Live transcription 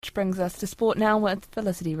Which brings us to sport now with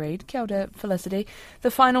Felicity Reid. Kia ora, Felicity. The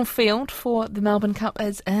final field for the Melbourne Cup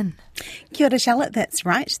is in. Kia ora, Charlotte, that's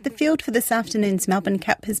right. The field for this afternoon's Melbourne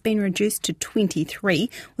Cup has been reduced to 23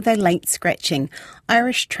 with a late scratching.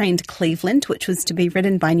 Irish-trained Cleveland, which was to be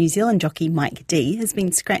ridden by New Zealand jockey Midday, has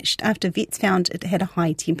been scratched after vets found it had a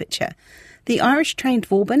high temperature. The Irish-trained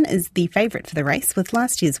Vauban is the favourite for the race, with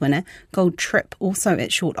last year's winner, Gold Trip, also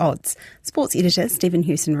at short odds. Sports editor Stephen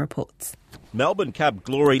Hewson reports. Melbourne Cup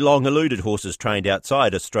glory long eluded horses trained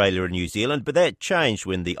outside Australia and New Zealand, but that changed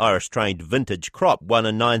when the Irish-trained Vintage Crop won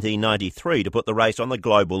in 1993 to put the race on the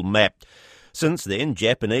global map. Since then,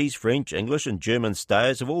 Japanese, French, English and German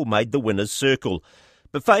stayers have all made the winner's circle.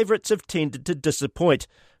 But favourites have tended to disappoint.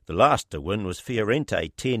 The last to win was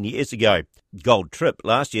Fiorente 10 years ago. Gold Trip,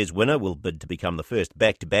 last year's winner, will bid to become the first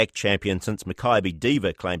back-to-back champion since Maccabi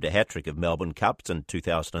Diva claimed a hat-trick of Melbourne Cups in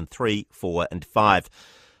 2003, 4 and 5.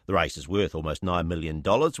 The race is worth almost $9 million,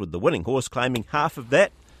 with the winning horse claiming half of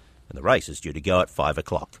that, and the race is due to go at 5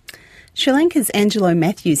 o'clock. Sri Lanka's Angelo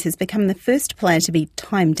Matthews has become the first player to be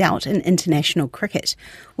timed out in international cricket.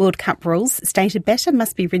 World Cup rules state a batter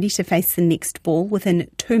must be ready to face the next ball within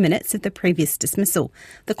 2 minutes of the previous dismissal.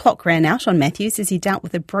 The clock ran out on Matthews as he dealt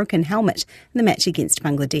with a broken helmet in the match against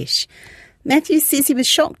Bangladesh. Matthews says he was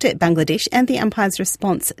shocked at Bangladesh and the umpire's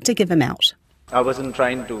response to give him out. I wasn't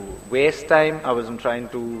trying to waste time, I wasn't trying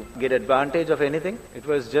to get advantage of anything. It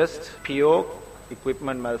was just pure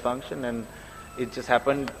equipment malfunction, and it just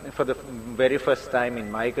happened for the very first time in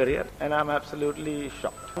my career, and I'm absolutely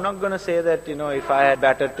shocked. I'm not going to say that, if I had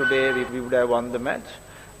batted today, we would have won the match.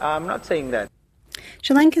 I'm not saying that.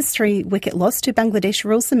 Sri Lanka's 3-wicket loss to Bangladesh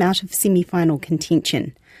rules them out of semi-final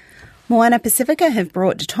contention. Moana Pacifica have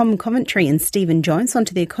brought Tom Coventry and Stephen Jones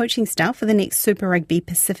onto their coaching staff for the next Super Rugby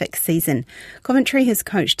Pacific season. Coventry has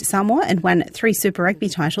coached Samoa and won 3 Super Rugby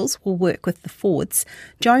titles, will work with the forwards.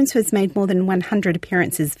 Jones, who has made more than 100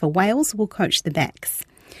 appearances for Wales, will coach the backs.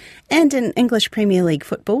 And in English Premier League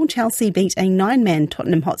football, Chelsea beat a 9-man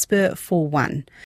Tottenham Hotspur 4-1.